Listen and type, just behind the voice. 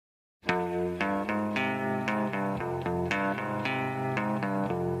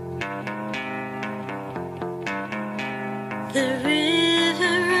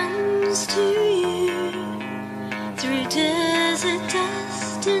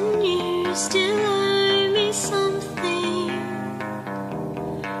still owe me something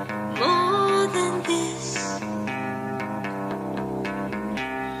more than this.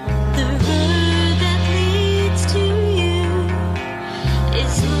 The road that leads to you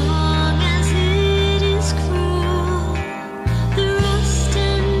is long as it is cruel. The rust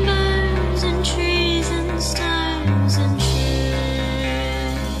and bones and trees and stones and trees.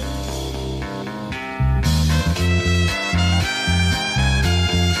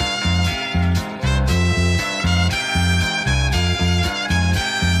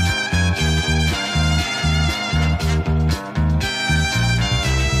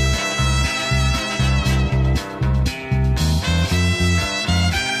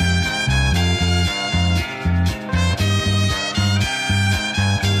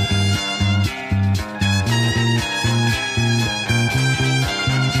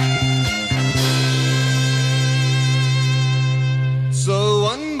 So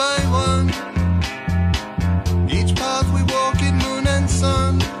one by one, each path we walk in moon and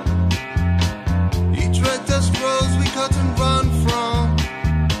sun, each red dust rose we cut and run from.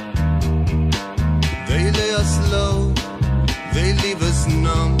 They lay us low, they leave us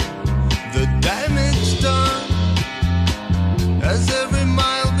numb. The damage done, as every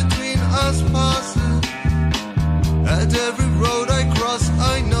mile between us passes. At every road I cross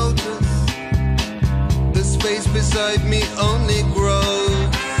I notice the space beside me only grows.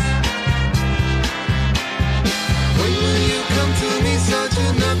 When will you come to me,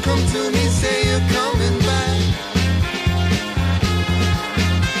 Sergeant? Now come to me, say you're coming back.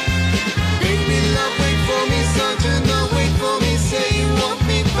 Baby love, wait for me, Sergeant. Now wait for me, say you want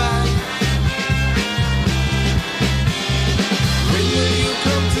me back. When will you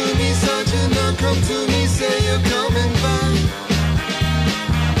come to me, Sergeant? Now come to me, say you're coming back.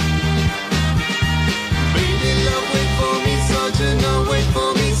 Now wait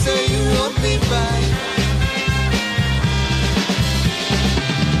for me, say you want me back.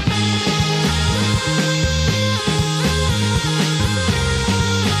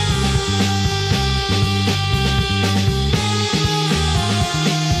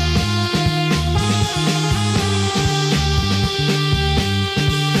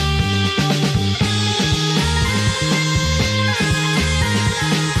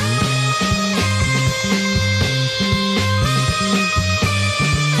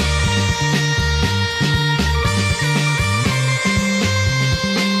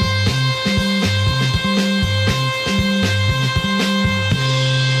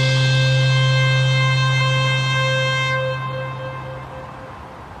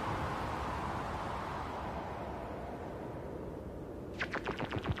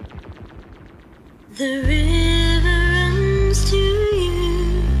 The